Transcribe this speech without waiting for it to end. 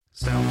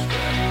Sounds good.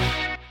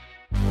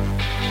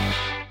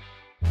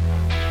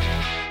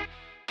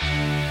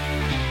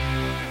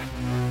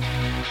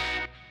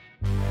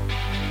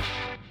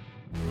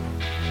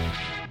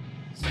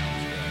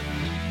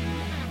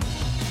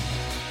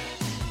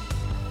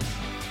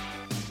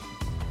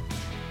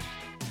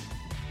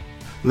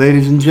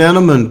 Ladies and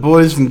gentlemen,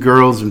 boys and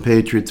girls and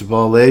patriots of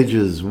all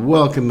ages,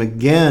 welcome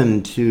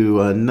again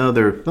to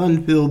another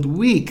fun-filled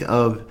week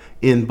of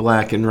In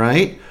Black and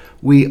Right.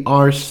 We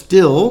are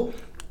still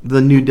the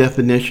new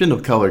definition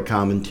of color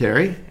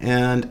commentary,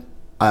 and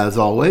as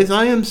always,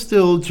 I am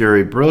still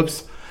Jerry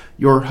Brooks,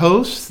 your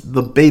host,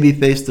 the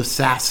baby-faced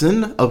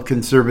assassin of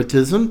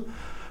conservatism,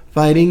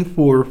 fighting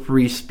for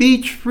free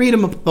speech,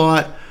 freedom of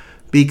thought,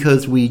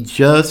 because we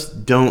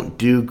just don't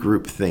do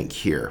groupthink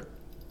here.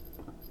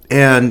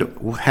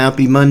 And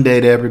happy Monday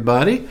to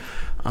everybody.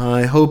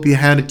 I hope you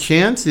had a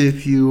chance,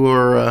 if you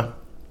are a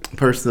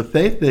person of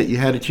faith, that you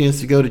had a chance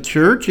to go to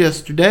church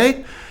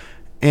yesterday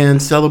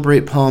and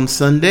celebrate Palm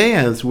Sunday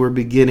as we're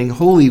beginning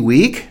Holy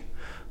Week,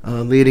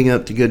 leading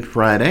up to Good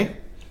Friday.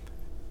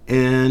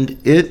 And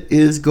it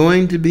is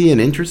going to be an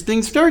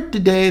interesting start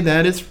today,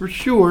 that is for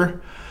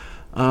sure.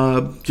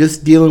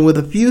 Just dealing with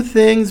a few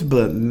things,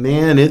 but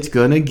man, it's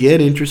going to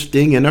get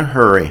interesting in a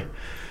hurry.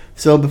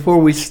 So before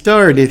we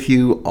start, if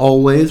you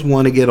always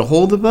want to get a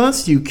hold of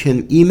us, you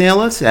can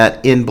email us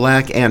at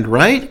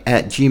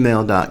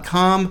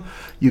inblackandright@gmail.com.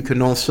 You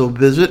can also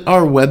visit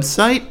our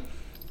website,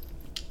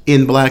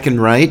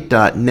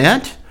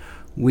 inblackandright.net.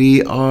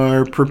 We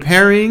are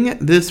preparing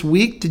this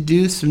week to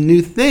do some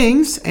new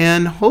things,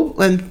 and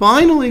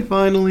finally,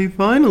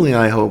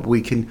 I hope we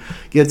can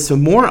get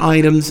some more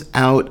items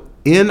out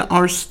in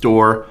our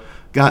store.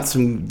 Got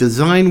some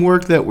design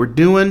work that we're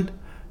doing,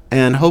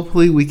 and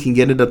hopefully we can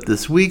get it up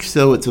this week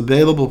so it's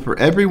available for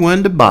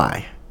everyone to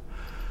buy.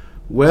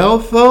 Well,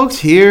 folks,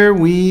 here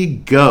we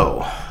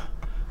go.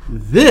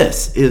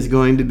 This is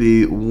going to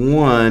be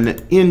one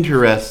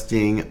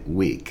interesting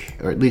week,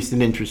 or at least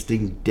an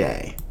interesting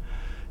day.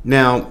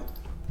 Now,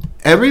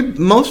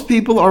 most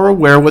people are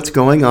aware what's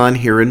going on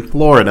here in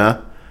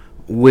Florida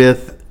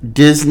with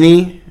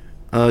Disney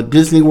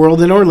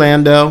World in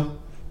Orlando,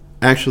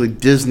 actually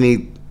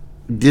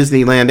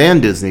Disneyland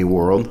and Disney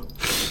World.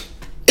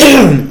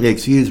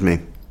 Excuse me.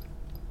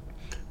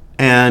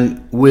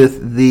 And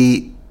with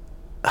the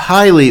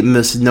highly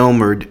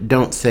misnomered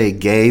Don't Say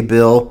Gay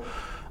bill,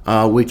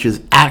 which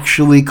is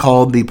actually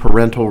called the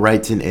Parental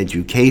Rights in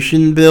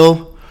Education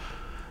bill.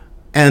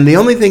 And the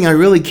only thing I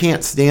really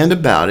can't stand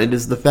about it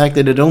is the fact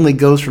that it only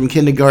goes from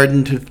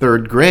kindergarten to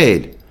third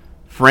grade.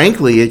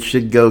 Frankly, it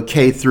should go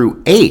K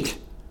through 8,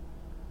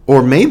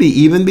 or maybe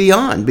even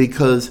beyond,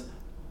 because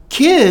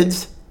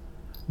kids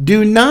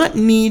do not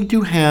need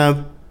to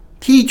have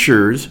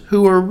teachers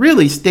who are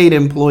really state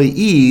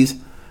employees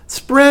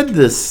spread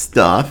this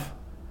stuff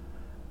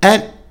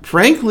at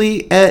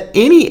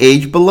any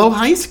age below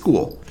high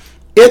school.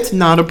 It's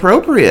not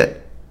appropriate.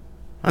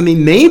 I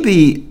mean,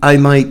 maybe I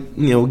might,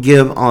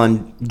 give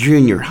on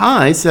junior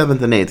high,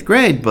 7th and 8th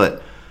grade,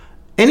 but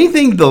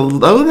anything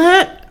below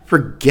that,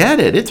 forget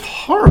it. It's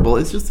horrible.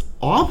 It's just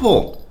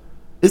awful.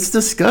 It's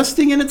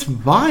disgusting and it's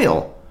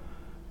vile.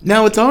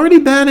 Now, it's already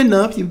bad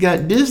enough. You've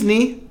got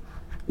Disney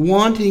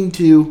wanting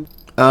to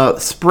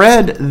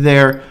spread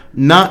their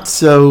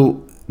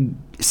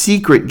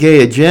not-so-secret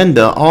gay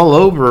agenda all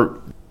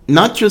over,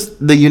 not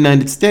just the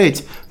United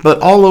States,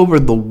 but all over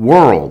the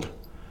world.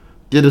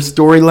 Did a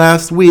story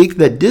last week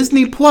that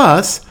Disney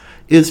Plus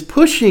is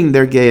pushing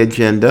their gay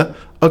agenda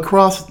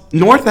across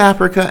North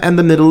Africa and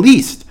the Middle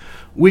East,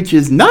 which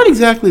is not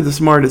exactly the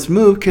smartest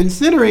move,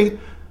 considering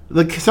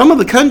some of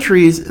the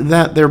countries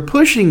that they're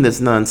pushing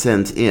this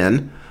nonsense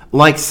in,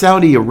 like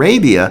Saudi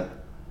Arabia.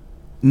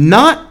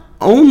 Not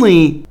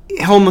only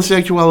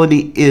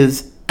homosexuality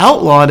is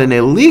outlawed and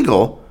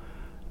illegal,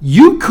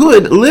 you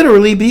could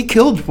literally be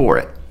killed for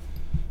it.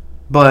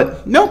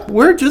 But nope,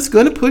 we're just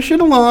going to push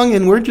it along,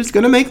 and we're just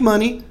going to make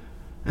money,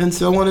 and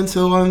so on and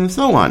so on and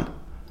so on.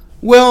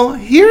 Well,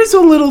 here's a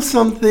little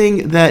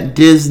something that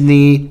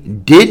Disney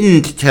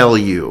didn't tell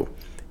you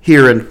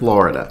here in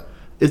Florida.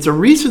 It's a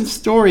recent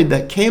story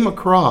that came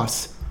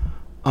across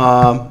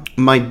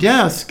my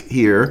desk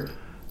here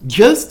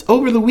just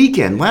over the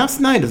weekend, last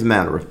night as a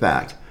matter of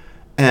fact.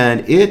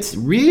 And it's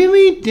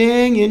really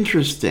dang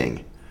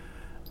interesting.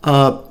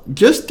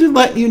 Just to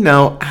let you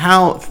know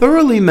how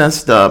thoroughly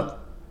messed up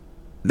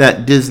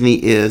that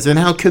Disney is and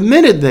how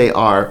committed they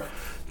are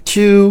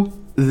to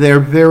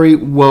their very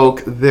woke,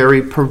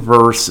 very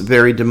perverse,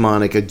 very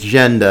demonic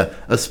agenda,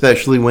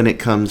 especially when it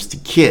comes to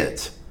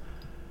kids.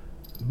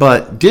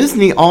 But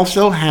Disney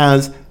also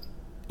has,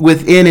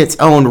 within its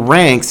own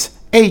ranks,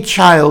 a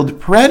child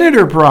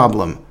predator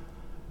problem.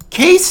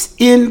 Case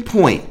in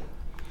point,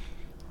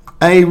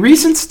 a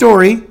recent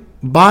story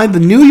by the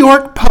New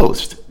York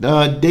Post,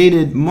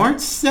 dated March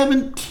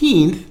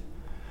 17th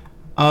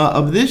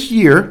of this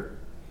year.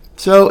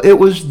 So it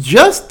was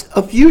just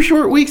a few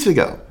short weeks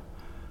ago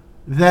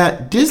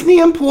that Disney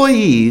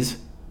employees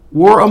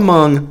were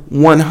among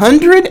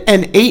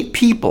 108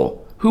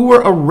 people who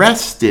were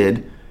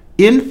arrested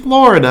in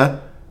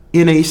Florida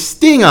in a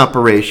sting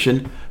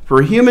operation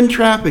for human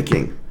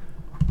trafficking.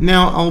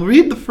 Now, I'll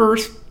read the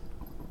first,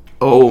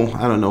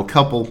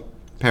 couple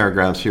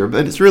paragraphs here,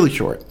 but it's really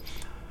short.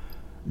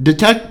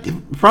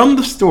 From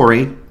the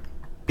story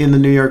in the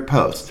New York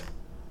Post,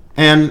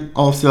 and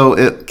also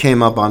it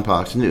came up on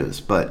Fox News,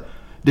 but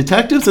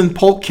detectives in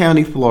Polk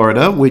County,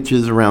 Florida, which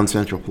is around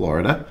Central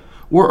Florida,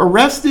 were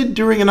arrested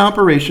during an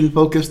operation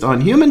focused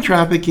on human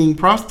trafficking,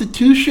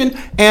 prostitution,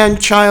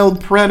 and child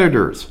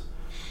predators.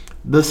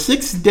 The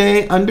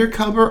 6-day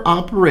undercover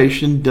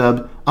operation,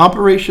 dubbed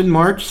Operation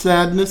March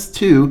Sadness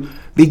 2,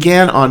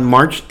 began on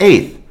March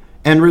 8th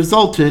and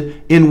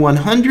resulted in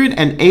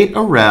 108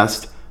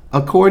 arrests,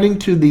 according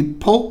to the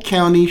Polk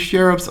County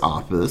Sheriff's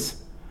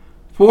Office.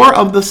 4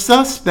 of the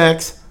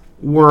suspects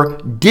were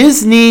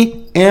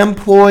Disney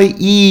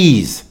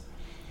employees.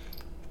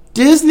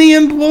 Disney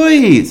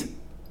employees!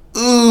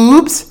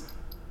 Oops!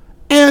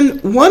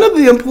 And one of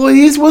the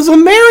employees was a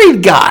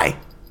married guy.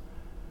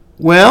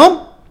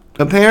 Well,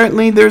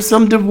 apparently there's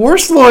some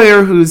divorce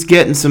lawyer who's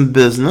getting some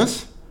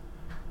business.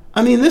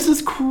 I mean, this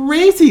is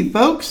crazy,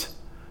 folks.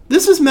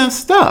 This is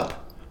messed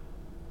up.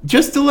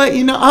 Just to let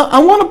you know,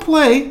 I want to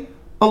play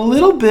a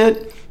little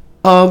bit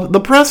of the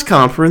press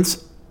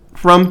conference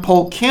from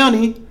Polk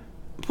County,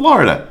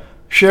 Florida.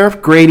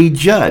 Sheriff Grady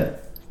Judd.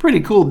 Pretty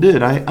cool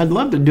dude. I'd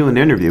love to do an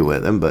interview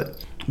with him,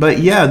 but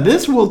yeah,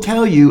 this will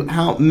tell you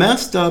how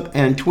messed up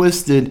and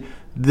twisted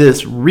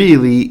this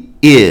really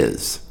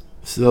is.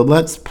 So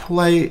let's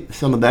play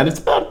some of that. It's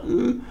about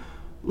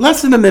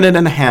less than a minute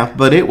and a half,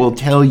 but it will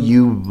tell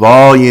you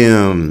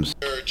volumes.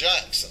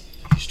 Jackson,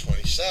 he's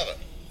 27.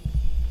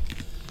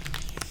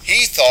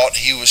 He thought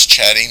he was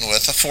chatting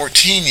with a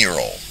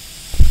 14-year-old,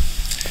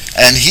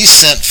 and he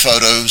sent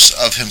photos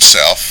of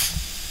himself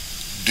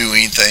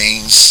doing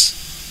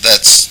things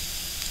that's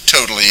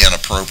totally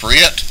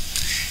inappropriate.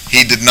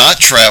 He did not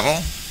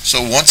travel,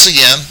 so once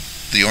again,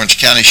 the Orange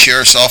County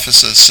Sheriff's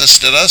Office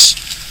assisted us,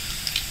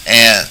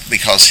 and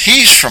because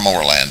he's from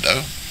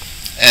Orlando,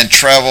 and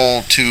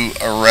traveled to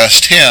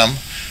arrest him,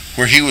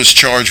 where he was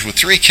charged with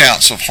 3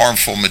 counts of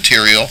harmful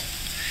material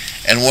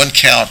and 1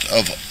 count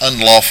of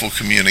unlawful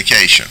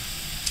communication.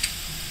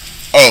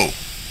 Oh,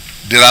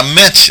 did I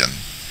mention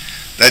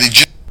that he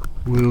just...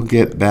 We'll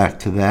get back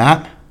to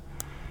that.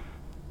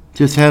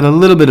 Just had a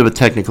little bit of a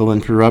technical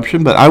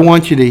interruption, but I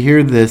want you to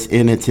hear this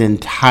in its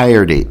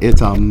entirety.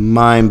 It's a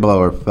mind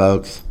blower,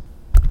 folks.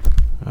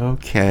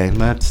 Okay,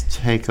 let's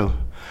take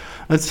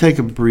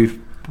a brief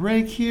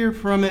break here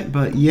from it,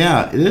 but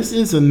yeah, this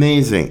is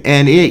amazing,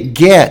 and it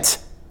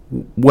gets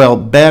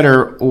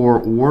better or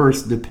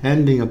worse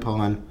depending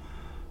upon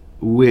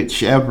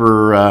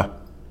whichever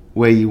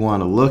way you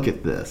want to look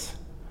at this.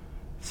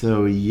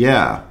 So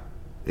yeah,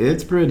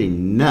 it's pretty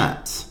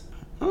nuts.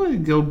 I'm going to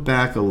go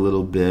back a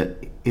little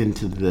bit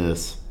into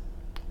this.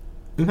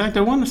 In fact,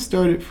 I want to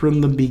start it from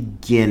the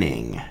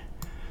beginning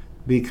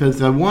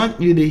because I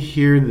want you to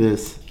hear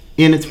this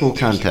in its full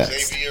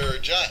context. Xavier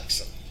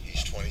Jackson,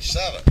 he's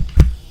 27.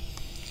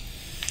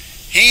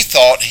 He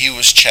thought he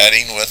was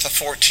chatting with a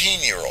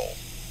 14-year-old,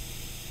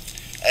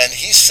 and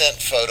he sent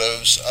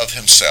photos of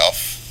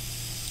himself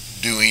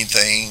doing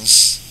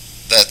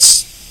things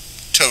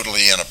that's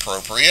totally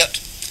inappropriate.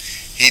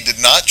 He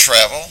did not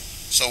travel,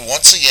 so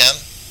once again,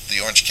 the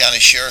Orange County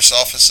Sheriff's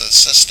Office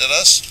assisted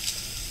us,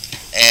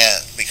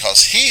 and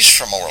because he's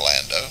from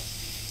Orlando,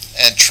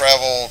 and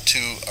traveled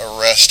to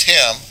arrest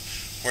him,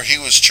 where he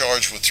was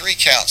charged with 3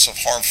 counts of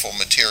harmful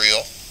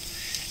material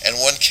and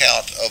 1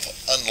 count of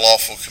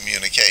unlawful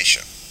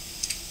communication.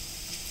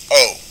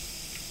 Oh,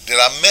 did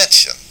I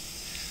mention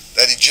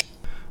that he just...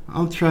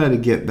 I'll try to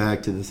get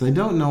back to this. I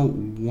don't know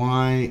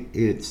why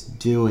it's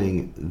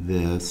doing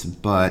this,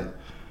 but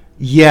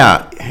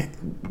yeah,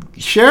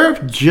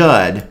 Sheriff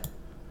Judd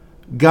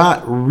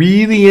got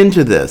really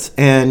into this,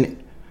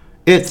 and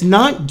it's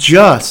not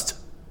just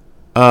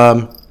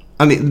the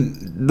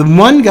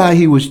one guy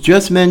he was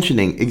just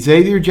mentioning,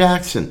 Xavier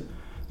Jackson,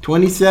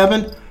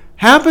 27,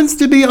 happens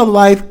to be a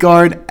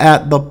lifeguard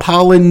at the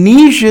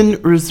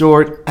Polynesian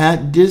Resort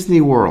at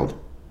Disney World.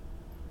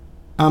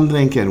 I'm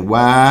thinking,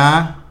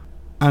 wow.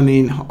 I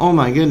mean, oh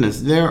my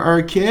goodness, there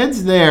are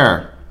kids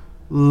there.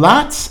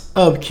 Lots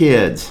of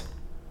kids.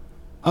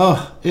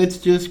 Oh, it's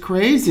just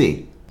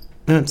crazy.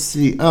 Let's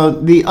see.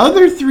 The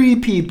other 3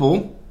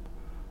 people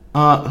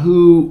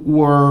who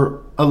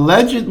were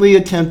allegedly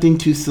attempting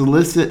to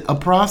solicit a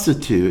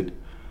prostitute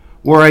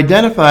were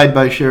identified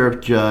by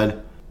Sheriff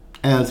Judd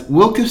as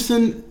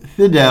Wilkerson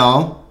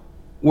Fidel,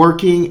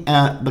 working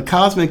at the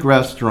Cosmic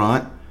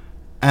Restaurant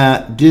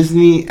at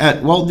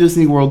Walt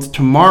Disney World's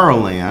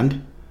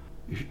Tomorrowland,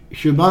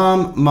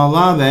 Shubham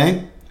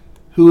Malave,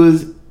 who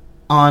is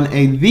on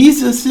a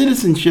visa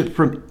citizenship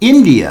from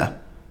India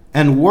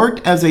and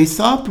worked as a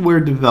software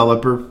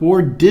developer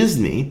for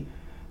Disney,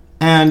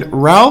 and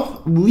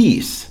Ralph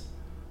Leese,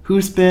 who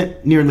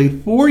spent nearly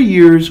 4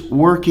 years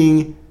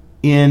working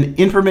in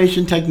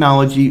information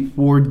technology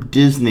for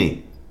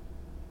Disney.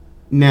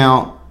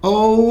 Now,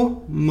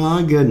 oh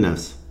my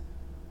goodness,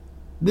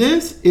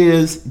 this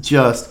is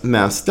just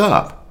messed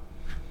up.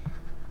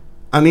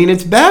 I mean,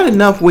 it's bad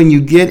enough when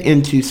you get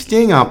into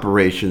sting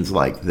operations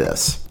like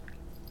this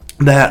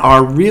that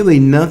are really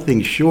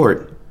nothing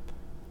short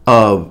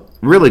of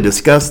really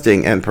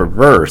disgusting and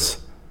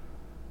perverse.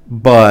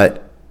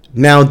 But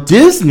now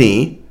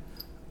Disney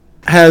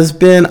has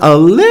been a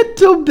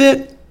little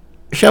bit,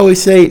 shall we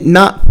say,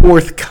 not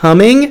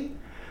forthcoming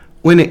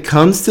when it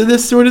comes to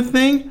this sort of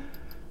thing.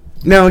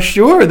 Now,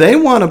 sure, they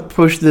want to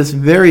push this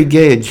very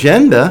gay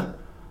agenda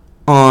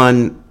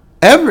on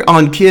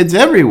kids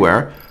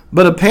everywhere,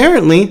 but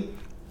apparently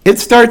it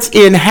starts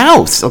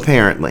in-house,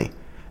 apparently.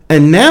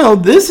 And now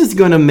this is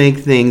going to make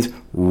things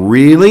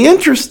really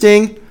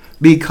interesting,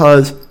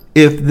 because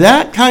if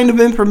that kind of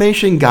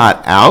information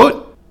got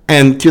out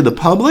and to the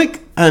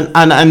public,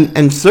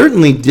 and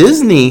certainly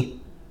Disney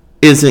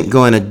isn't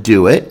going to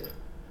do it,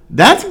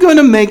 that's going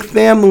to make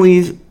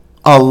families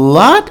a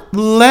lot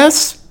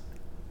less,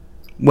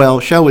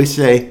 well, shall we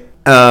say,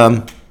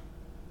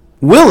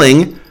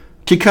 willing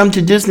to come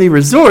to Disney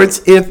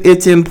resorts if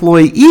its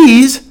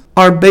employees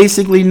are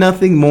basically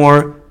nothing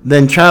more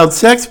than child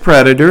sex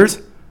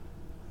predators,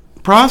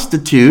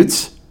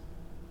 prostitutes,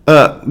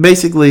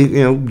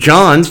 basically,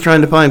 John's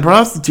trying to find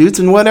prostitutes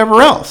and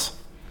whatever else.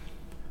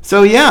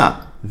 So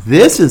yeah,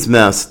 this is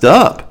messed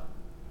up.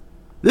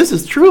 This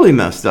is truly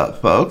messed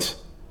up, folks.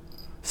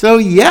 So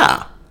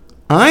yeah,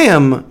 I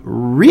am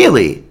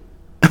really...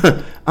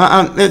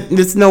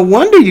 it's no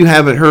wonder you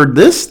haven't heard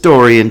this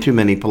story in too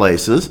many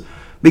places,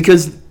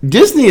 because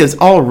Disney has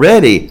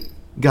already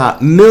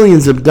got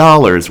millions of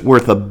dollars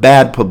worth of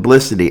bad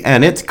publicity,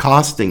 and it's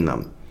costing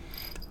them.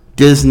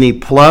 Disney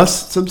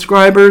Plus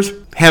subscribers,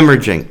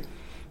 hemorrhaging.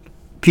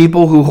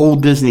 People who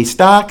hold Disney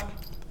stock,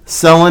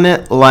 selling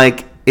it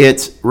like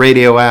it's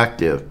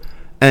radioactive.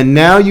 And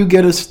now you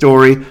get a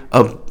story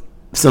of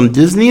some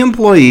Disney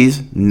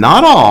employees,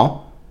 not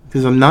all,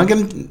 because I'm not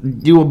going to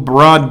do a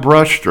broad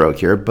brushstroke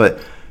here,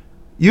 but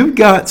you've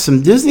got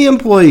some Disney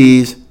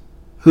employees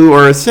who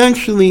are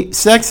essentially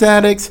sex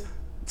addicts,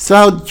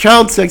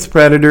 child sex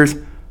predators,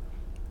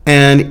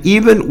 and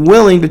even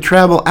willing to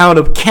travel out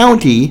of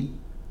county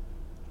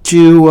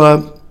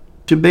to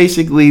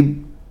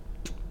basically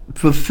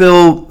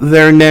fulfill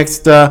their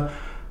next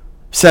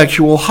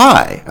sexual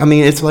high. I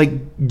mean, it's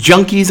like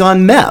junkies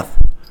on meth.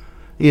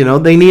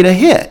 They need a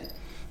hit,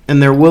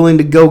 and they're willing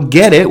to go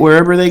get it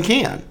wherever they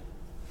can.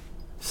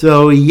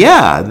 So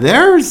yeah,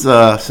 there's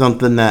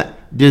something that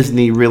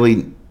Disney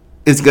really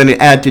is going to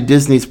add to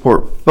Disney's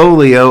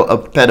portfolio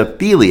of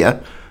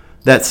pedophilia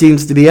that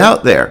seems to be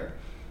out there.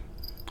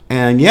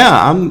 And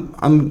yeah,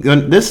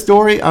 this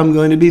story I'm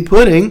going to be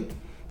putting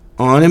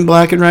on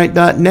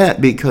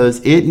inblackandwhite.net,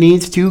 because it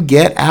needs to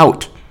get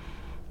out.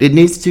 It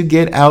needs to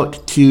get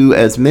out to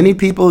as many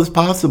people as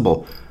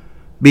possible,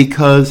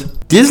 because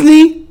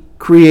Disney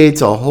creates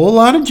a whole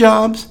lot of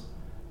jobs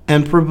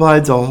and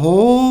provides a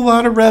whole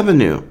lot of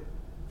revenue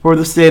for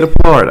the state of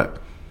Florida.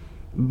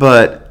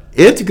 But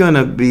it's going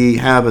to be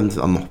having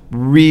some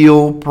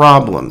real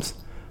problems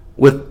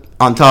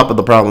on top of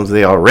the problems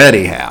they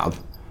already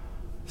have.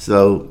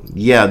 So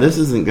yeah, this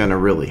isn't going to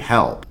really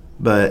help.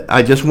 But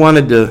I just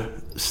wanted to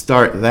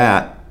start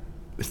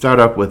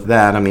up with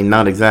that. I mean,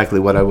 not exactly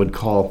what I would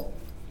call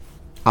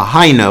a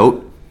high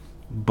note,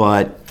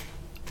 but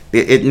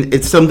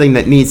it's something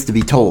that needs to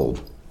be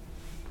told.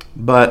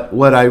 But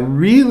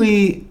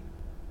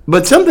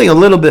something a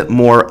little bit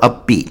more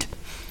upbeat.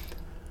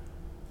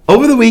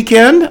 Over the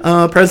weekend,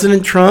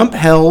 President Trump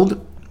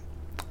held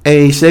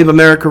a Save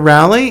America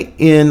rally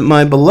in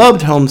my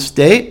beloved home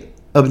state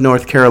of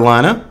North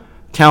Carolina,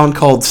 a town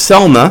called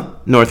Selma,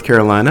 North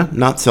Carolina,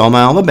 not Selma,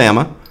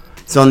 Alabama.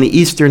 It's on the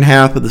eastern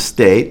half of the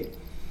state.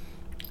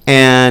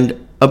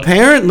 And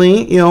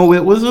apparently, it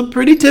was a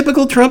pretty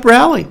typical Trump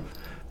rally.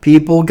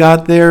 People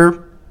got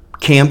there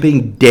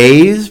camping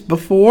days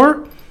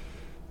before.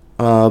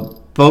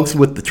 Folks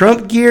with the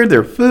Trump gear,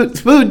 their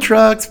food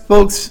trucks,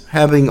 folks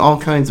having all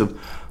kinds of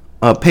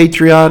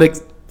patriotic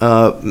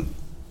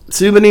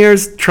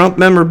souvenirs, Trump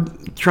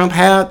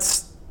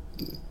hats,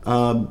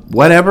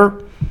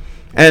 whatever.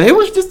 And it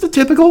was just a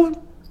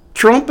typical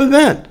Trump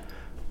event.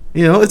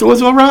 It was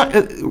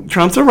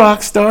Trump's a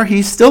rock star.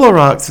 He's still a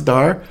rock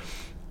star.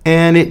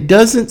 And it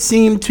doesn't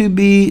seem to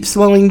be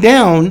slowing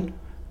down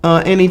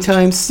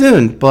anytime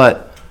soon.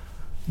 But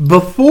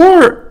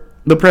before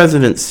the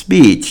president's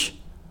speech,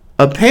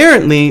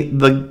 apparently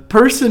the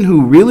person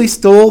who really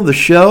stole the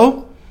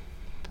show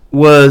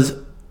was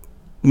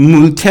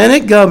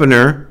Lieutenant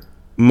Governor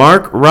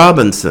Mark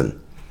Robinson.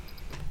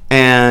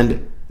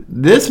 And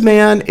this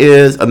man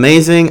is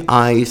amazing.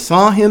 I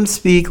saw him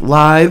speak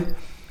live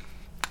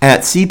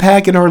at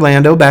CPAC in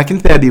Orlando back in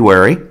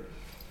February.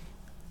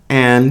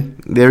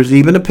 And there's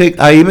even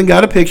I even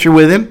got a picture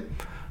with him.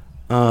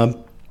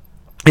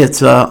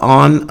 It's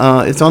on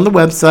the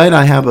website.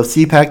 I have a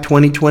CPAC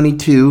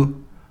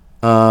 2022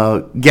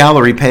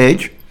 gallery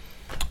page,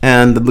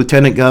 and the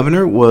Lieutenant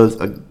Governor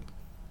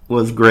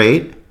was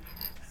great.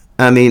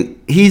 I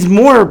mean, he's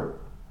more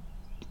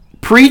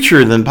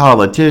preacher than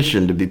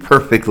politician, to be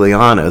perfectly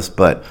honest.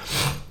 But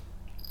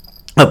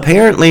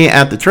apparently,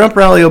 at the Trump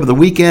rally over the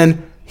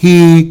weekend,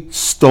 he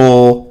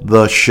stole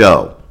the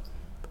show.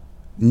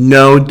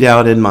 No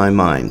doubt in my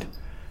mind.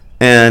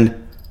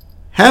 And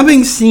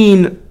having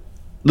seen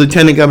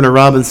Lieutenant Governor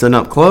Robinson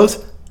up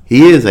close,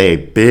 he is a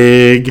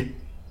big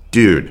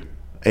dude,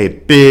 a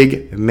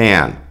big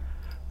man,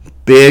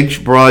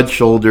 big broad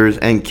shoulders,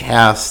 and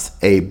casts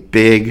a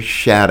big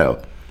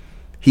shadow.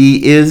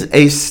 He is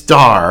a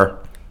star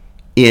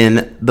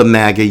in the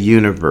MAGA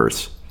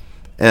universe.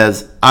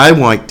 As I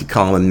like to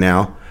call him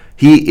now,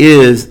 he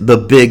is the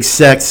big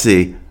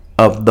sexy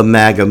of the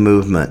MAGA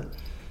movement.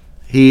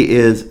 He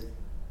is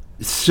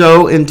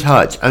so in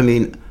touch. I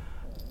mean,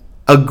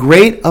 a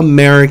great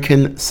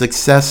American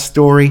success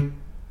story.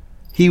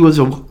 He was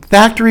a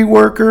factory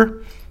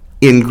worker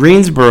in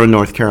Greensboro,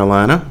 North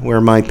Carolina,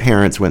 where my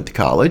parents went to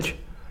college.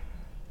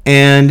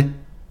 And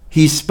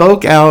he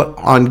spoke out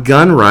on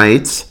gun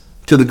rights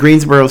to the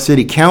Greensboro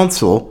City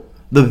Council.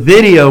 The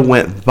video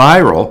went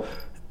viral,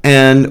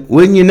 and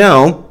wouldn't you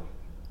know,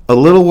 a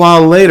little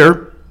while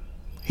later,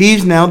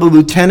 he's now the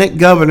lieutenant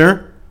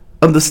governor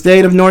of the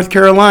state of North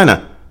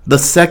Carolina, the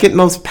second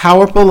most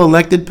powerful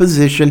elected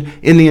position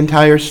in the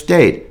entire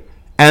state,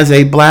 as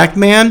a black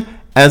man,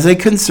 as a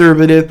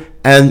conservative,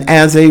 and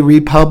as a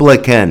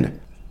Republican.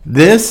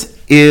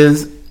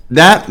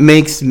 That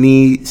makes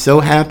me so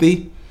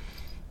happy.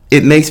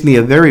 It makes me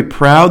a very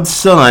proud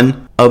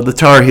son of the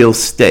Tar Heel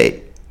State.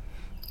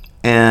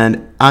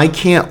 And I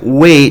can't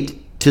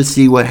wait to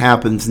see what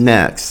happens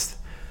next.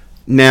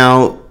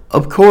 Now,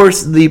 of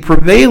course, the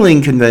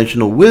prevailing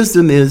conventional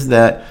wisdom is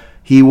that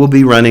he will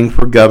be running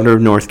for governor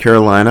of North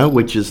Carolina,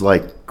 which is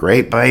like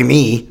great by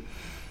me.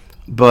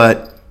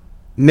 But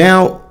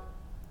now,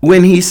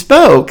 when he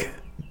spoke,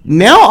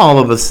 now all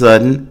of a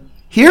sudden,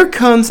 here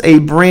comes a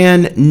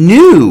brand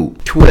new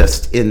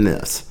twist in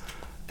this.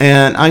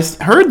 And I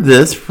heard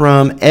this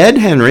from Ed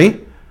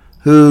Henry,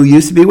 who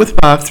used to be with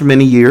Fox for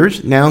many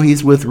years. Now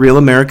he's with Real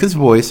America's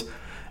Voice.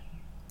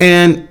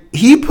 And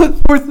he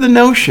put forth the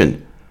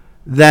notion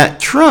that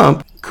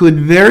Trump could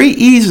very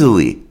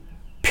easily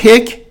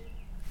pick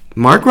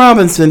Mark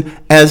Robinson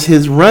as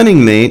his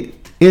running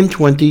mate in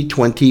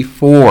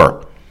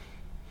 2024.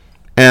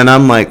 And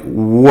I'm like,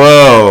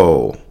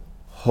 whoa,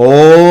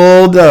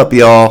 hold up,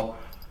 y'all.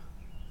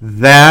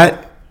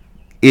 That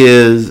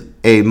is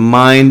a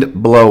mind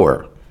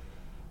blower,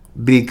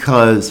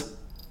 because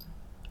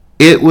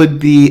it would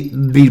be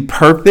the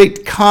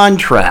perfect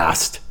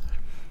contrast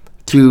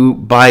to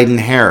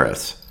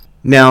Biden-Harris.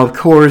 Now, of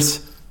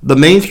course, the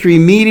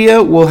mainstream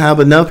media will have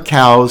enough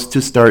cows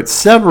to start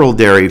several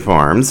dairy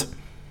farms.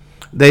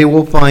 They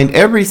will find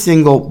every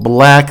single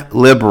black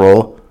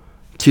liberal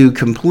to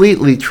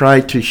completely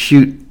try to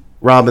shoot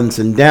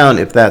Robinson down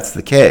if that's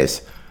the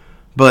case.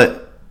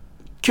 But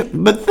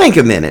think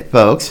a minute,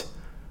 folks.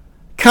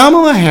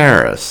 Kamala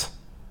Harris,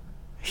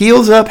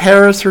 heels up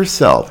Harris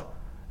herself,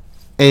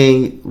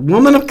 a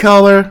woman of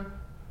color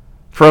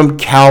from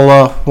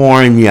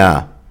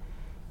California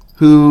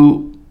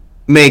who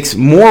makes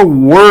more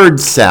word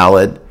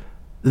salad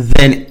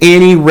than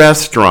any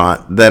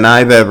restaurant that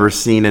I've ever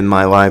seen in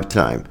my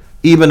lifetime,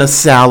 even a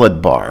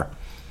salad bar.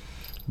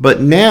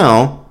 But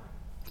now,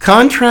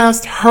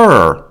 contrast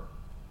her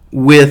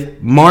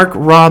with Mark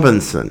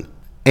Robinson,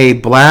 a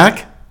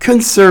black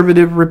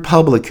conservative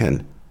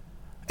Republican,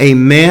 a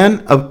man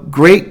of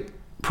great,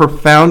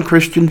 profound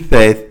Christian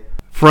faith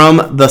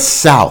from the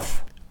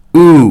South.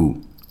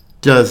 Ooh,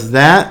 does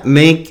that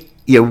make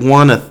you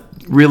want to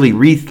really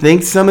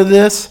rethink some of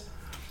this?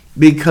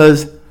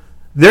 Because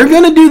they're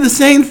going to do the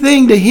same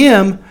thing to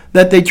him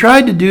that they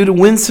tried to do to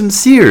Winsome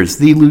Sears,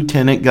 the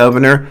lieutenant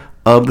governor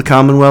of the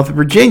Commonwealth of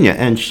Virginia.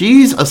 And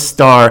she's a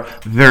star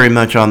very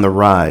much on the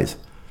rise.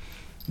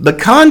 The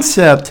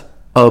concept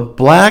of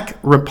black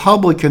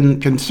Republican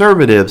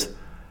conservatives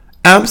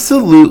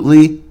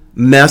absolutely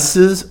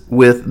messes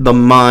with the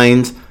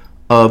minds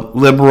of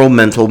liberal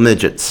mental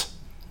midgets.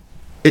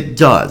 It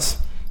does.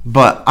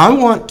 But I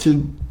want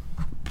to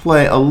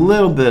play a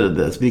little bit of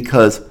this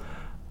because,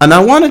 and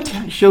I want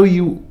to show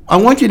you, I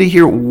want you to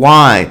hear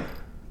why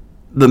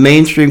the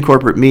mainstream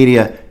corporate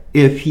media,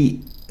 if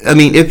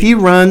he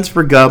runs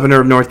for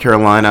governor of North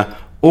Carolina,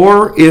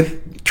 or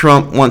if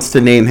Trump wants to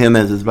name him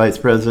as his vice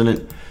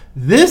president,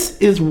 this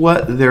is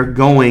what they're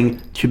going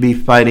to be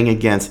fighting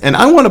against. And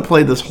I want to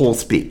play this whole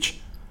speech.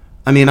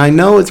 I mean, I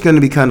know it's going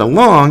to be kind of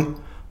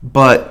long,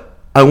 but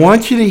I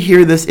want you to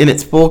hear this in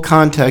its full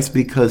context,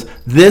 because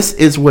this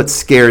is what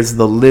scares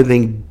the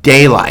living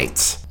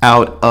daylights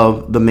out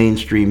of the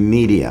mainstream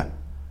media.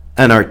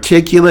 An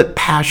articulate,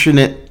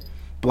 passionate,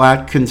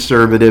 black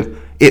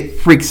conservative, it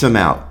freaks them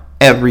out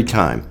every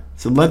time.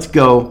 So let's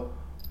go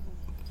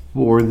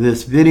for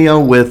this video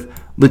with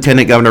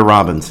Lieutenant Governor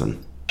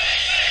Robinson.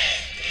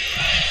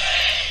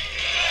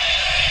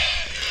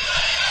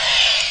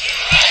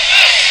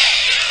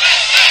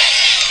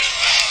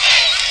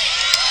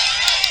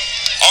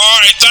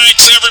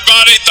 Thanks,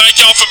 everybody. Thank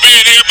y'all for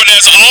being here. But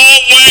as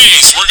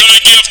always, we're going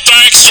to give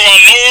thanks to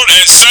our Lord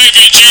and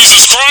Savior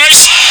Jesus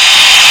Christ,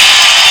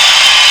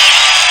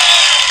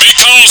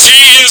 because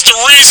He is the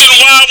reason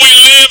why we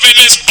live in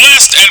this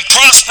blessed and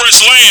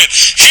prosperous land.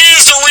 He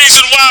is the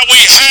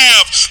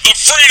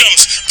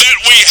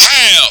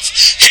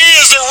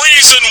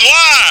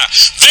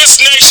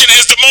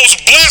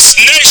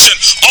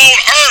on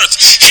earth.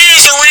 He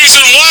is the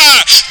reason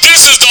why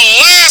this is the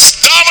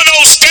last domino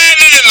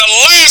standing and the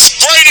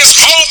last greatest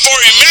hope for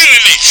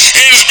humanity.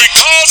 It is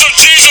because of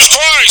Jesus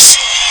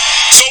Christ.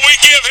 So we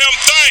give him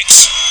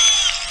thanks.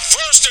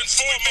 First and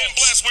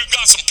foremost, we've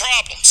got some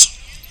problems.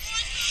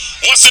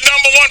 What's the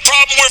number one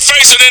problem we're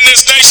facing in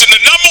this nation? The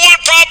number one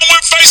problem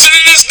we're facing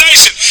in this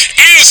nation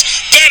is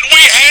that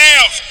we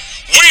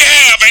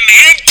have an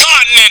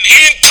incontinent,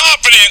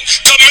 incompetent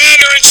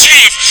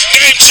commander-in-chief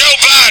named Joe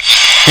Biden.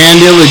 And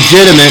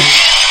illegitimate.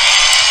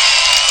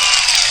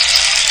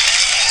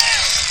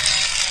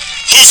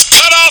 Who's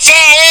cut off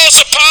our oil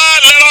supply,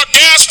 let our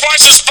gas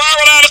prices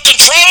spiral out of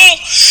control,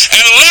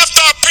 and left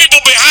our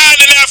people behind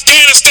in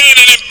Afghanistan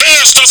and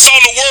embarrassed us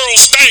on the world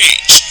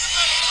stage.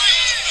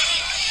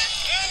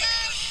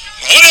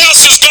 What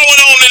else is going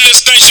on in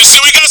this nation?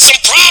 See, we got some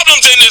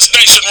problems in this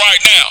nation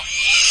right now.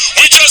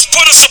 We just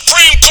put a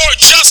Supreme Court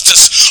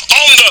justice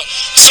on the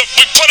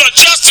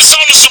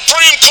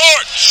Supreme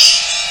Court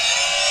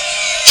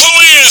who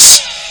is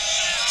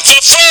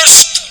the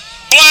first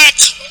black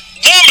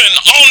woman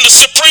on the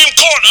Supreme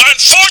Court.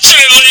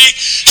 Unfortunately,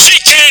 she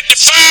can't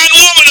define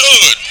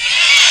womanhood.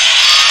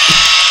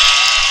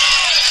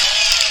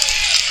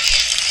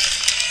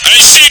 And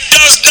she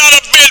does not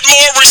a bit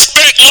more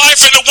respect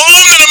life in the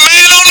womb than a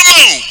man on the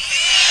moon.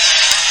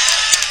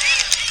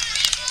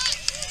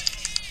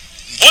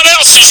 What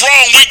else is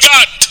wrong? We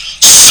got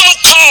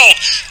so-called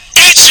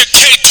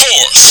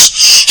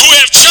educators who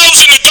have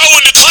chosen to go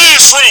in the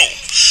classroom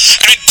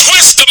and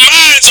twist the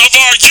minds of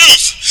our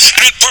youth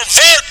and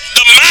pervert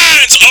the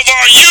minds of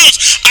our youth.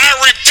 I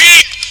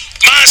repeat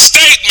my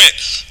statement.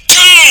 2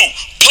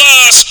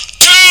 plus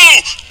 2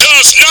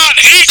 does not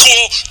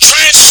equal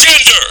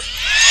transgender.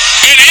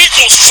 It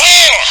equals 4.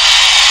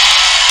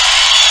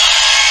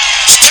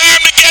 It's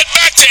time to get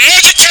back to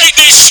educate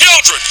these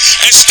children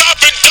and stop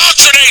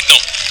indoctrinating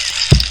them.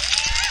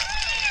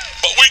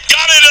 But we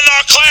got it in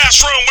our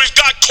classroom. We've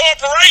got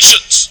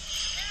corporations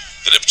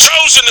that have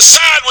chosen to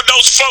side with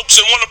those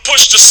folks and want to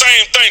push the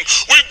same thing.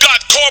 We've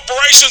got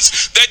corporations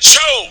that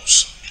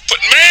chose put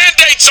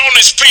mandates on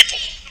these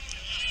people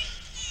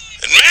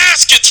and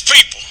mask its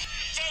people.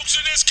 Folks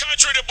in this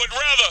country that would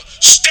rather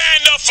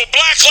stand up for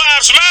Black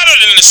Lives Matter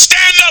than to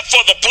stand up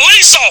for the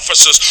police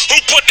officers who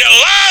put their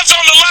lives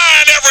on the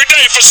line every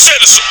day for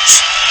citizens.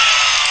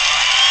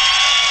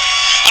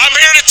 I'm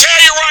here to tell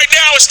you right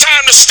now, it's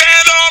time to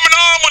stand arm in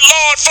arm with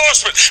law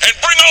enforcement and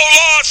bring law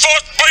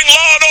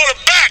and order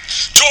back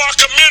to our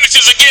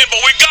communities again.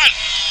 But we got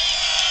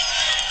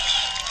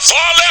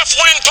far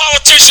left-wing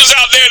politicians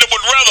out there that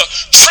would rather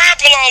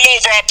trample all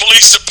over our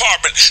police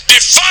department,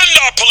 defund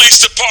our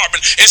police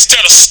department,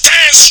 instead of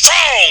stand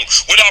strong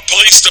with our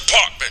police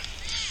department.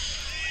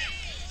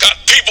 Got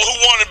people who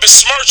want to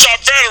besmirch our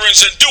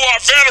veterans and do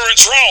our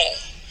veterans wrong.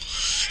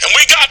 And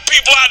we got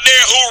people out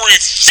there who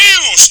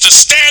refuse to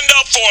stand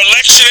up for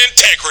election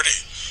integrity,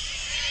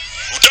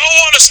 who don't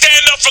want to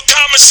stand up for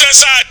common sense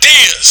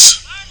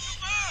ideas,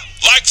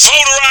 like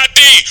voter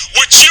ID,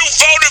 which you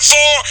voted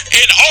for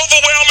in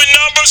overwhelming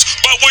numbers,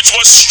 but which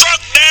was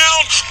struck down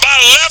by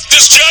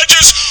leftist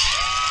judges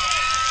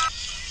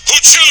who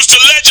choose to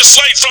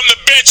legislate from the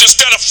bench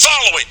instead of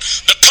following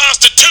the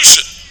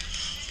Constitution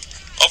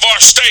of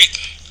our state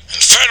and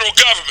federal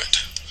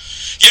government.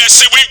 Yeah,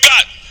 see, we've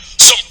got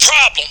some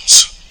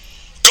problems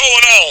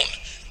going on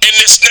in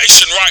this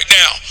nation right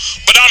now,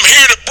 but I'm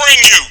here to bring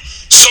you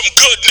some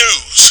good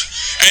news,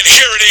 and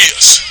here it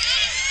is.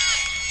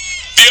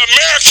 The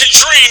American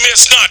dream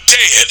is not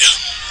dead.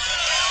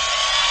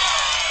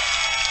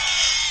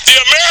 The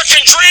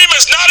American dream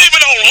is not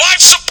even on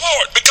life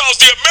support,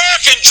 because the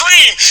American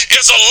dream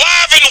is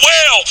alive and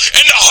well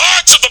in the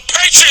hearts of the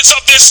patriots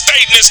of this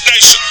state and this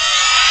nation.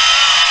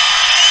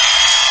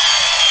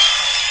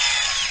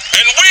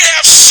 And we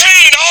have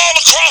seen all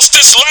across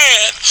this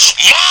land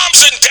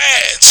moms and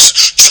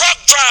dads, truck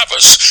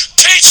drivers,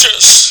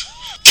 teachers,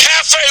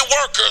 cafe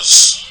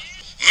workers,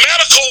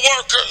 medical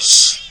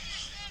workers,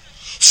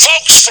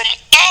 folks from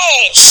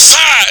all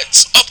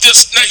sides of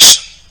this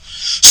nation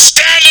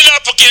standing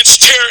up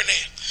against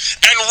tyranny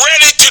and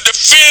ready to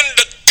defend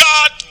the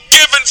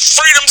God-given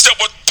freedoms that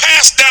were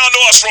passed down to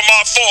us from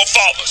our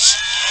forefathers.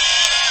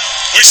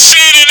 We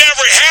see it in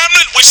every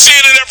hamlet, we see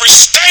it in every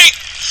state,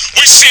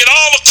 we see it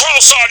all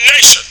across our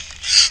nation.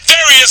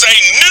 There is a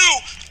new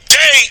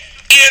day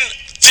in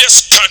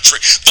this country.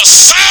 The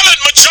silent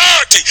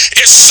majority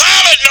is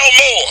silent no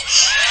more.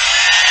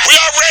 We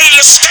are ready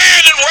to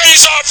stand and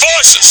raise our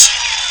voices.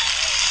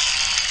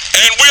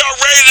 And we are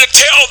ready to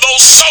tell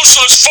those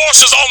socialist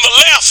forces on the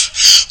left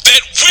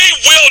that we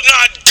will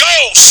not go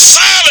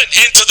silent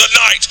into the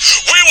night.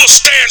 We will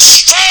stand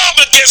strong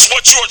against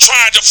what you are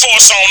trying to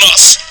force on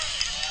us.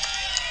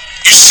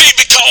 You see,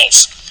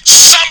 because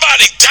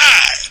somebody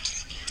died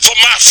for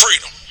my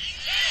freedom.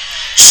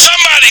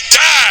 Somebody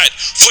died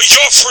for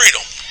your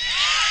freedom.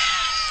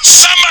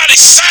 Somebody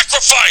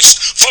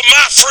sacrificed for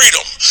my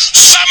freedom.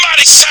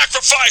 Somebody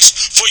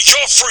sacrificed for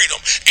your freedom.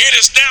 It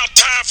is now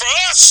time for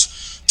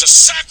us to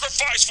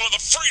sacrifice for the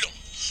freedom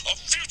of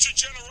future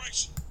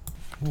generations.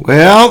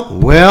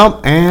 Well.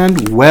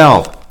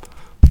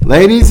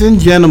 Ladies and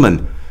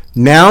gentlemen,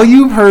 now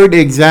you've heard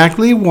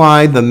exactly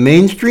why the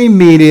mainstream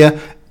media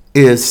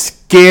is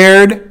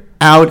scared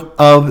out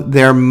of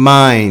their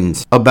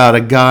minds about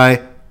a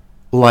guy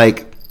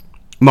like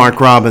Mark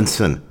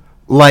Robinson,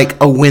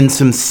 like a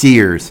Winsome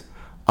Sears.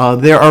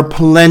 There are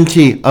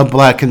plenty of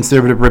black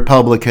conservative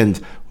Republicans.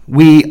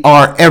 We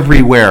are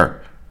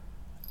everywhere,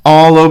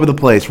 all over the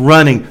place,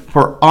 running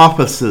for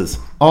offices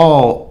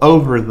all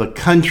over the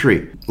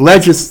country,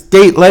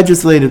 state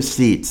legislative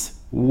seats,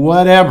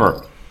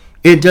 whatever.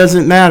 It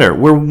doesn't matter.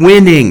 We're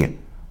winning.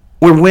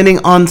 We're winning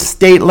on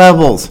state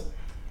levels.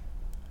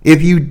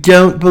 If you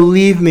don't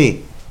believe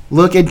me,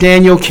 look at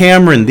Daniel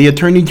Cameron, the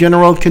Attorney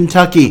General of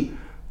Kentucky.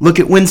 Look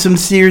at Winsome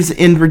Sears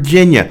in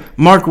Virginia,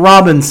 Mark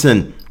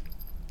Robinson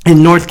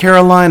in North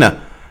Carolina,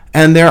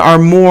 and there are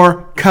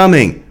more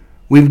coming.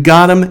 We've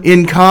got them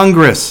in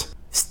Congress.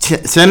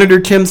 Senator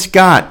Tim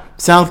Scott,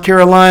 South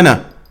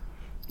Carolina.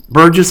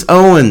 Burgess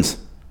Owens,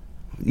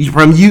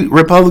 from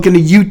Republican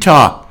of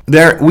Utah.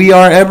 We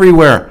are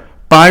everywhere.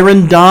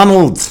 Byron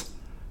Donalds,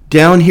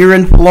 down here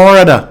in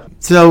Florida.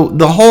 So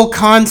the whole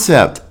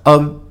concept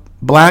of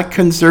black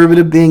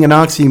conservative being an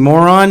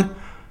oxymoron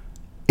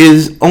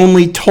is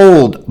only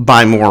told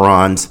by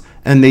morons,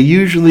 and they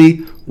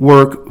usually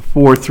work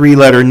for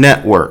three-letter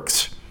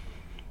networks.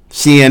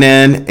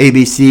 CNN,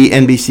 ABC,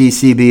 NBC,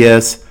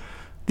 CBS.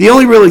 The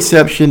only real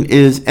exception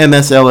is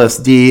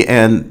MSLSD,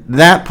 and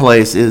that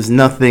place is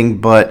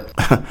nothing but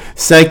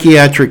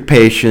psychiatric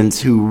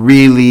patients who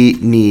really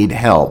need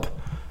help.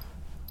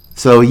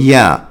 So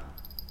yeah,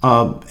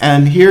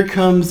 and here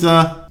comes,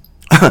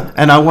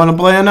 and I want to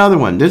play another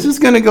one. This is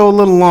going to go a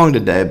little long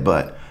today,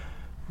 but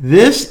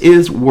this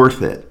is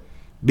worth it,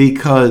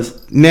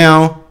 because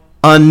now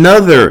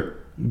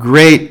another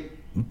great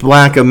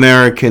black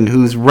American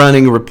who's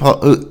running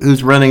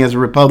as a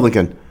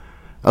Republican,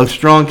 a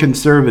strong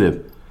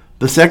conservative,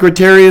 the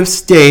Secretary of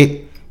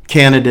State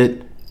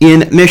candidate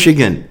in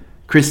Michigan,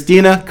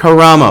 Kristina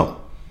Karamo.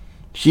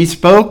 She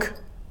spoke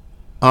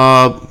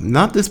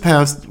not this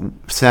past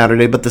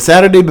Saturday, but the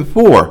Saturday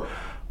before,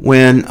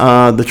 when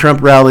the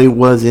Trump rally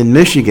was in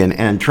Michigan,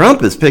 and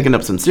Trump is picking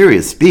up some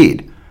serious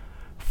speed.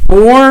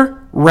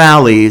 4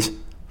 rallies,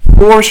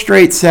 4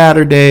 straight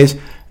Saturdays,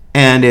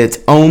 and it's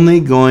only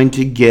going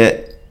to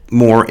get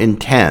more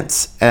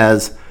intense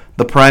as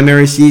the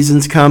primary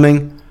season's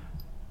coming.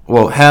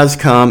 Well, has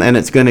come, and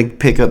it's going to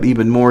pick up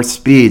even more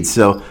speed.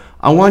 So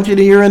I want you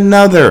to hear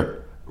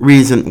another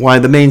reason why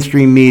the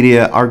mainstream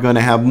media are going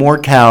to have more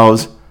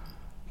cows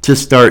to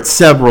start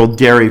several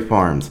dairy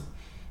farms.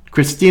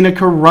 Kristina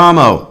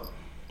Karamo,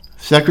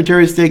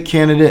 Secretary of State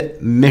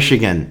candidate,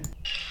 Michigan.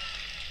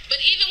 But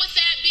even with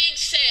that being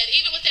said,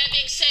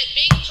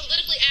 being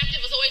politically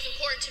active was always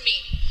important to me.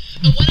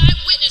 And what I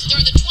witnessed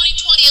during the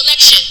 2020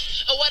 election,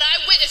 and what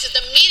I witnessed is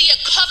the media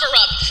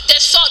cover-up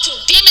that sought to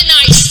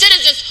demonize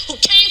citizens who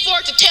came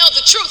forward to tell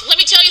the truth. Let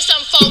me tell you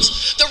something,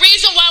 folks. The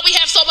reason why we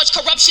have so much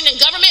corruption in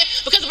government,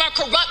 because of our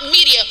corrupt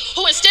media,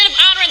 who instead of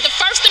honoring the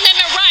First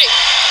Amendment right,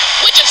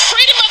 which is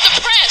freedom of the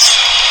press,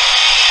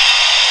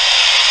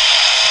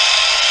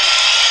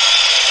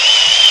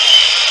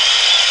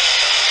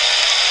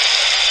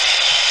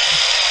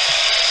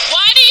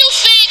 why do you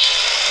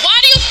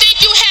think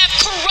you have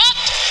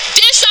corrupt,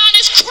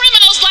 dishonest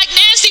criminals like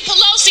Nancy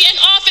Pelosi in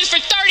office for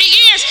 30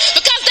 years?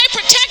 Because they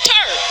protect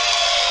her.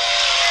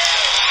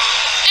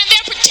 And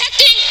they're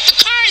protecting the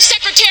current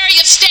Secretary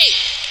of State.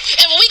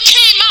 And when we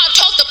came out and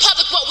told the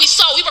public what we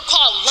saw, we were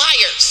called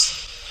liars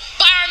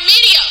by our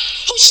media,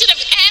 who should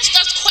have asked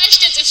us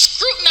questions and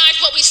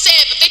scrutinized what we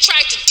said, but they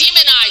tried to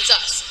demonize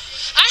us.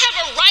 I have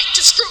a right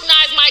to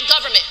scrutinize my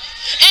government.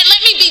 And let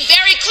me be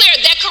very clear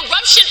that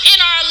corruption in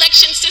our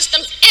election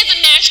systems is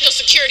a national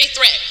security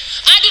threat.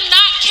 I do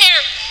not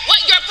care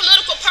what your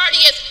political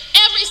party is.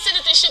 Every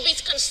citizen should be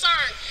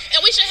concerned, and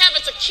we should have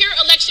a secure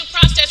election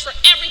process for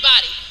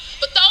everybody.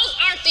 But those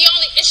aren't the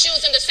only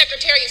issues in the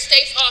Secretary of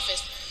State's office.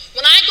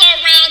 When I go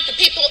around to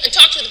people and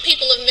talk to the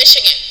people of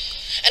Michigan,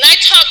 and I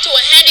talk to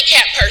a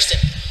handicapped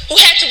person who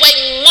had to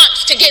wait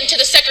months to get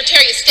into the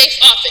Secretary of State's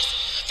office.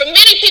 For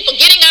many people,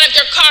 getting out of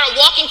their car and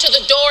walking to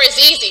the door is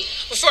easy.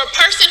 But for a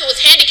person who is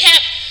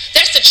handicapped,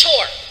 that's a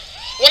chore.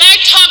 When I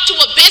talk to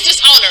a business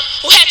owner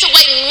who had to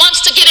wait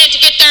months to get in to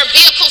get their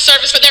vehicle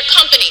service for their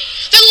company,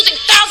 they're losing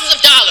thousands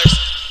of dollars.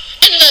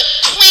 And the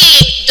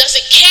Queen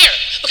doesn't care,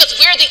 because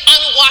we're the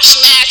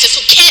unwashed masses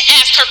who can't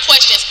ask her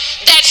questions.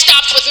 That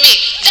stops with me.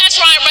 That's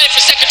why I'm running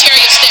for Secretary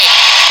of State.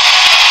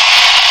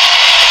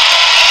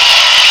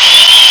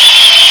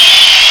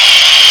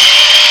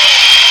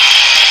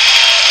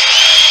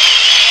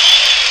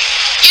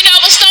 You know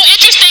what's so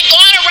interesting?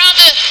 Going around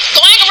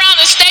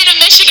the state of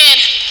Michigan,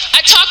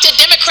 I talked to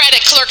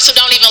Democratic clerks who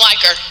don't even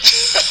like her.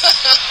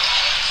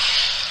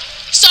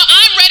 So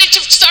I'm ready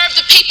to serve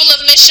the people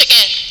of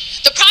Michigan.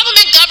 The problem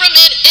in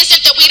government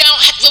isn't that we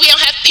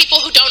don't have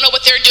people who don't know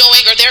what they're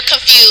doing or they're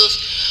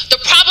confused. The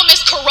problem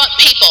is corrupt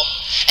people.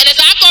 And as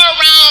I go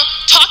around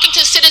talking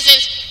to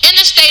citizens in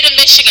the state of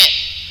Michigan,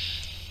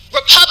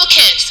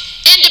 Republicans,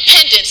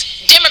 independents,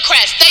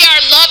 Democrats,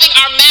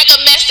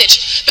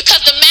 message,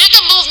 because the MAGA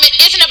movement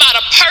isn't about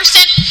a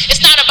person, it's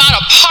not about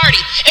a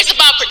party. It's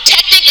about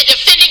protecting and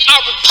defending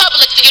our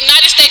republic, the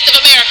United States of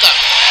America.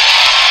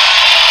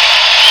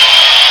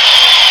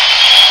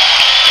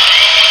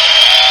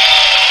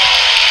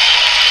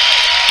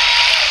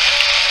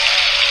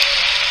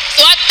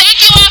 So I thank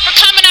you all for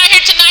coming out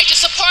here tonight to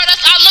support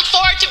us. I look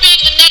forward to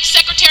being the next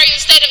Secretary of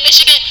the State of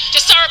Michigan to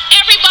serve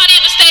everybody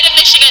in the state of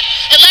Michigan.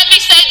 And let me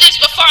say this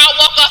before I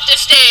walk off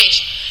this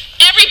stage.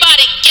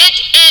 Everybody get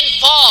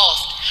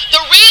involved. The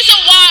reason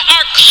why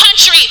our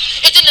country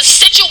is in the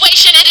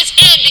situation it is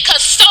in because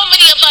so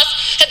many of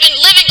us have been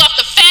living off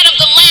the fat of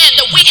the land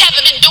that we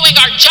haven't been doing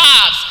our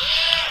jobs.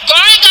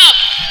 Growing up,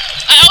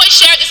 I always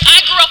share this,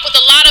 I grew up with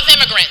a lot of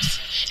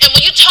immigrants. And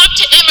when you talk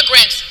to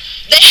immigrants,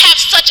 they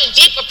have such a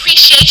deep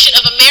appreciation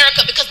of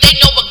America because they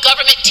know what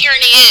government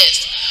tyranny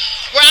is.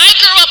 Where I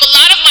grew up, a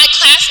lot of my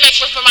classmates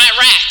were from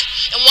Iraq.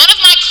 And one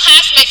of my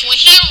classmates, when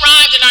he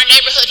arrived in our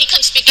neighborhood, he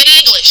couldn't speak any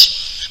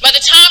English. By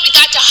the time we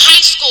got to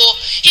high school,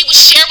 he would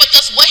share with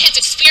us what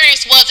his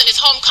experience was in his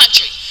home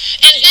country.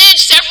 And then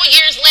several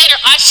years later,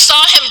 I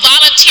saw him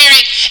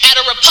volunteering at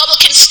a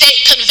Republican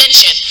state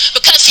convention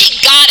because he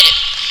got it.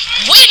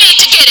 We need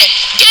to get it.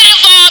 Get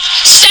involved.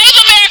 Save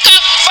America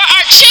for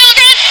our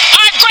children,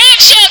 our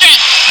grandchildren.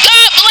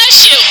 God bless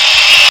you.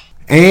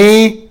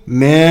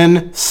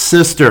 Amen,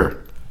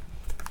 sister.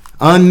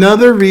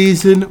 Another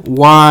reason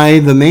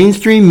why the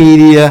mainstream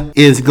media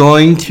is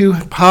going to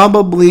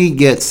probably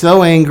get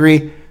so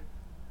angry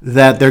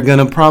that they're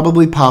going to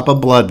probably pop a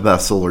blood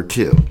vessel or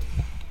two.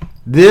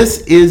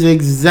 This is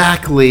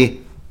exactly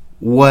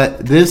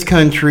what this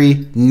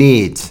country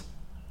needs.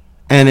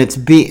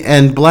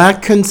 And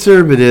black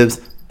conservatives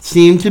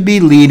seem to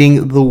be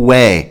leading the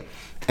way.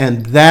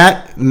 And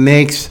that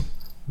makes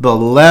the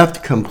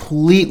left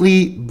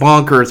completely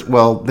bonkers.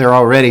 Well, they're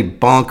already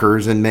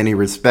bonkers in many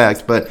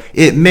respects, but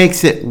it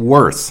makes it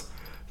worse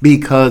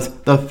because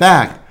the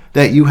fact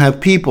that you have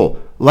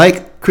people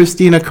like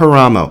Christina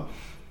Caramo,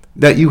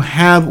 that you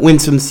have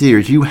Winsome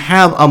Sears, you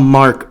have a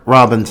Mark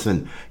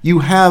Robinson, you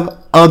have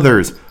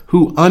others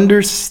who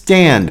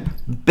understand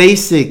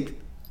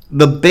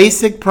the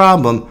basic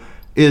problem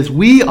is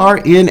we are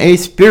in a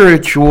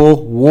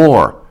spiritual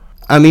war.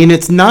 I mean,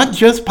 it's not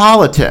just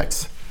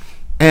politics.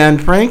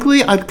 And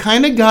frankly, I've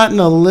kind of gotten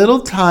a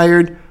little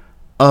tired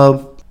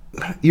of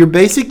your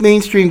basic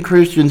mainstream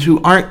Christians who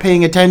aren't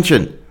paying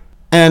attention.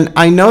 And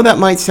I know that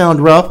might sound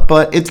rough,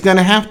 but it's going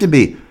to have to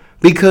be.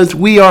 Because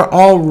we are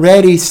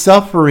already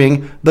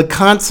suffering the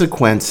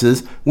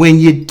consequences when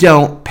you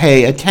don't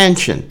pay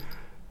attention.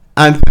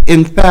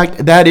 In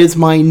fact, that is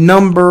my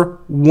number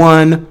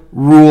one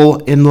rule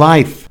in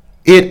life.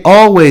 It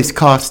always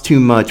costs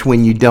too much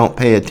when you don't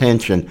pay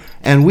attention.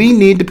 And we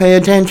need to pay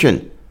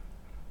attention.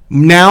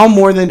 Now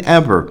more than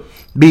ever.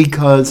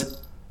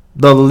 Because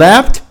the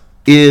left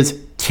is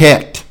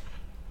ticked.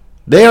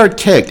 They are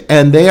ticked.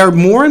 And they are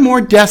more and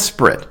more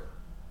desperate.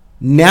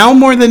 Now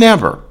more than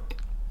ever.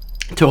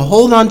 To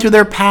hold on to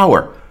their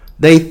power.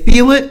 They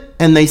feel it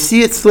and they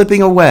see it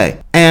slipping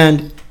away.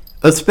 And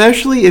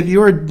especially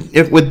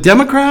if with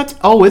Democrats,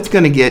 it's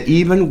going to get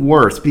even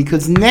worse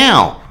because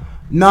now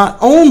not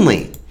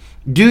only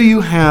do you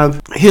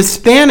have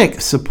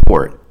Hispanic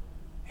support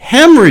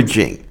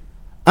hemorrhaging.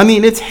 I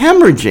mean, it's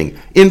hemorrhaging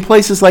in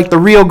places like the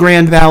Rio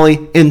Grande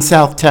Valley in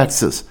South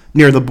Texas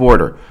near the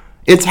border.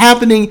 It's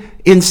happening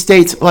in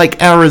states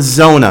like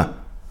Arizona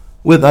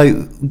with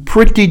a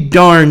pretty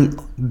darn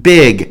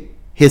big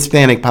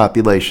Hispanic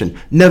population.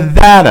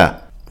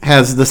 Nevada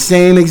has the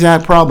same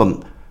exact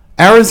problem.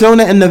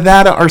 Arizona and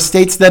Nevada are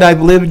states that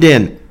I've lived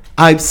in.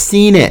 I've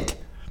seen it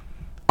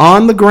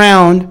on the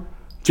ground,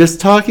 just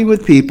talking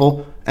with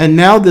people, and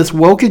now this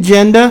woke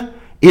agenda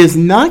is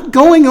not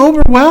going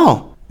over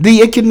well.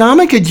 The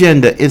economic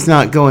agenda is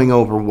not going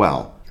over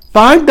well.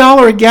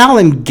 $5 a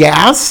gallon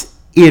gas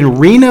in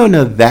Reno,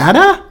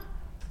 Nevada?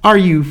 Are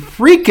you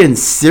freaking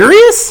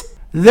serious?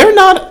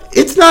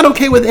 It's not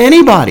okay with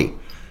anybody.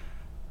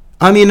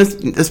 I mean,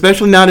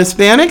 especially not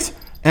Hispanics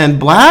and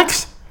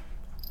blacks.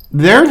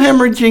 They're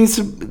hemorrhaging,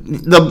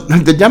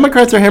 the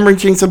Democrats are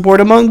hemorrhaging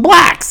support among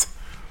blacks.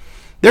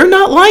 They're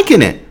not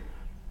liking it.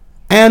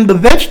 And the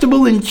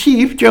vegetable in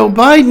chief, Joe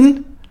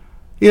Biden,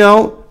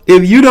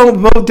 if you don't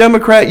vote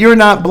Democrat, you're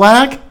not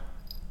black.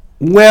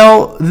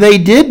 Well, they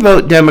did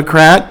vote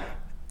Democrat,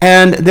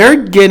 and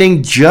they're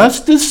getting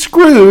just as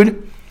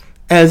screwed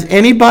as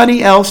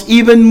anybody else,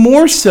 even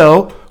more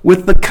so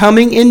with the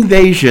coming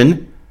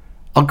invasion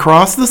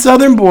across the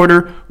southern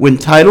border when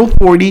Title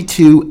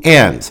 42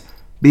 ends.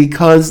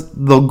 Because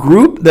the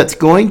group that's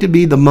going to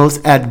be the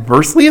most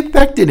adversely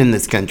affected in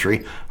this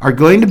country are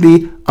going to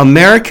be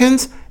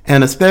Americans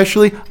and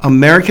especially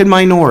American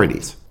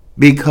minorities.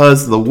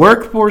 Because the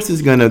workforce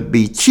is going to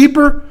be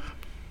cheaper,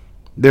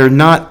 they're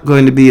not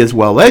going to be as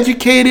well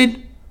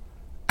educated,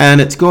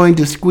 and it's going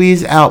to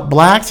squeeze out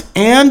blacks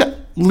and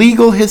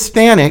legal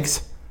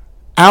Hispanics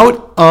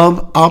out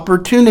of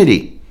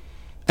opportunity.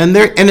 And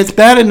it's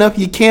bad enough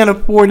you can't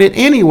afford it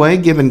anyway,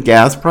 given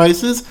gas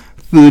prices,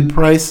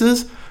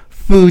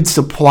 food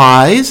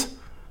supplies,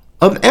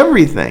 of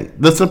everything.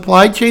 The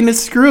supply chain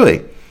is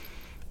screwy.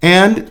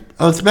 And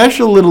a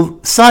special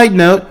little side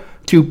note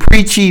to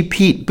preachy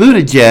Pete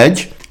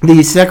Buttigieg,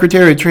 the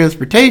Secretary of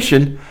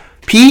Transportation.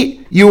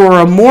 Pete, you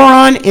are a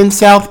moron in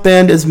South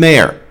Bend as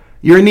mayor.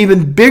 You're an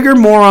even bigger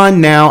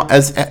moron now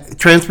as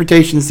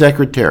Transportation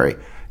Secretary.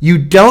 You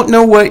don't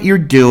know what you're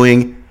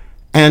doing.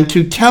 And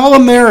to tell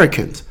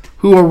Americans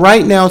who are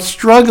right now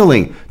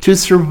struggling to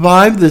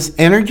survive this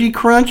energy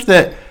crunch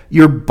that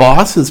your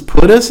boss has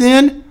put us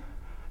in,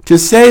 to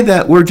say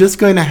that we're just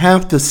going to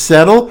have to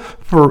settle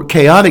for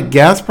chaotic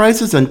gas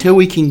prices until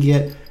we can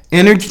get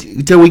energy,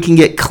 until we can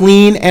get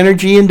clean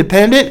energy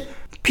independent.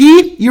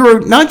 Pete, you're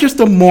not just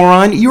a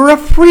moron, you're a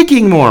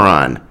freaking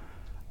moron.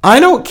 I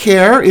don't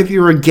care if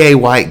you're a gay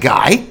white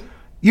guy,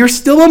 you're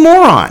still a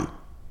moron.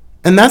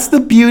 And that's the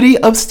beauty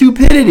of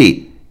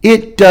stupidity.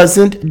 It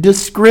doesn't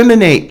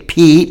discriminate,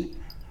 Pete.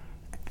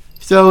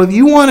 So if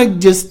you want to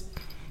just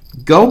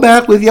go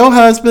back with your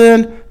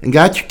husband and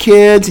got your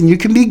kids and you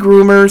can be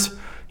groomers,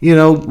 you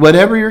know,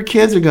 whatever your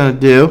kids are going to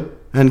do,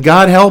 and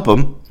God help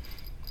them,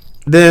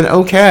 then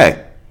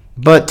okay.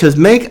 But to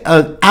make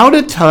an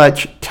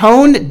out-of-touch,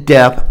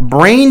 tone-deaf,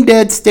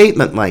 brain-dead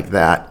statement like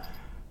that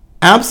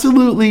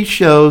absolutely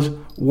shows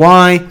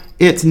why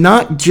it's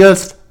not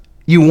just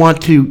you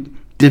want to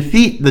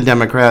defeat the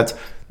Democrats.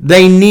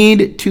 They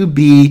need to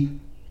be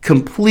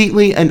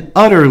completely and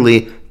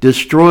utterly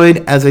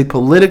destroyed as a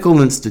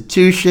political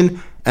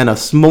institution and a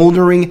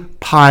smoldering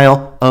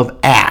pile of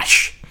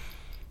ash.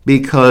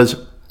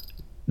 Because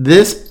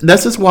this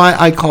is why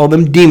I call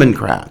them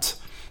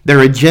Democrats. Their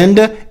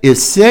agenda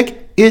is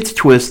sick, it's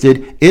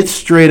twisted, it's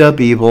straight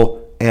up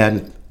evil,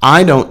 and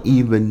I don't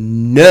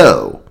even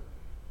know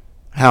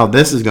how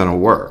this is going to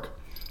work.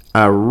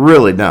 I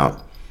really don't.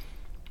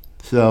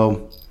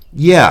 So,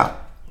 yeah,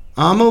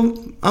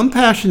 I'm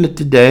passionate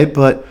today,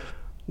 but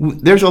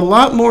there's a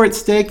lot more at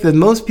stake than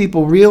most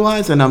people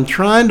realize, and I'm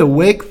trying to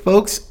wake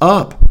folks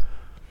up.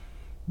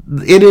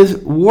 It is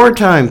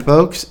wartime,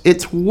 folks.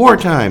 It's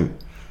wartime.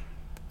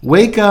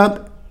 Wake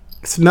up,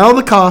 smell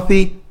the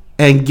coffee,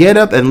 and get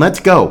up and let's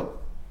go.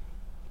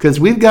 Because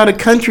we've got a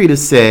country to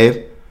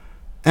save,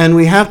 and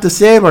we have to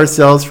save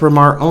ourselves from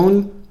our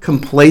own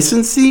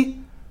complacency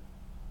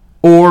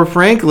or,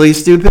 frankly,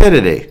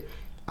 stupidity.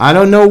 I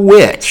don't know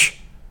which,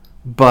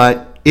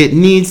 but it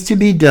needs to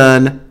be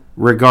done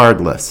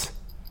regardless.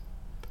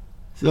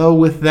 So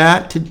with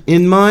that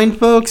in mind,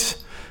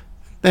 folks,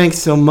 thanks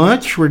so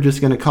much. We're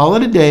just going to call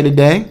it a day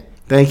today.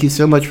 Thank you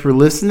so much for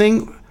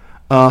listening.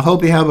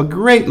 Hope you have a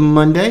great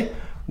Monday.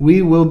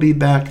 We will be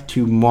back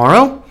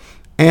tomorrow.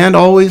 And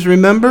always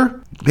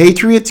remember,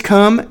 Patriots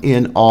come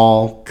in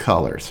all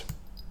colors.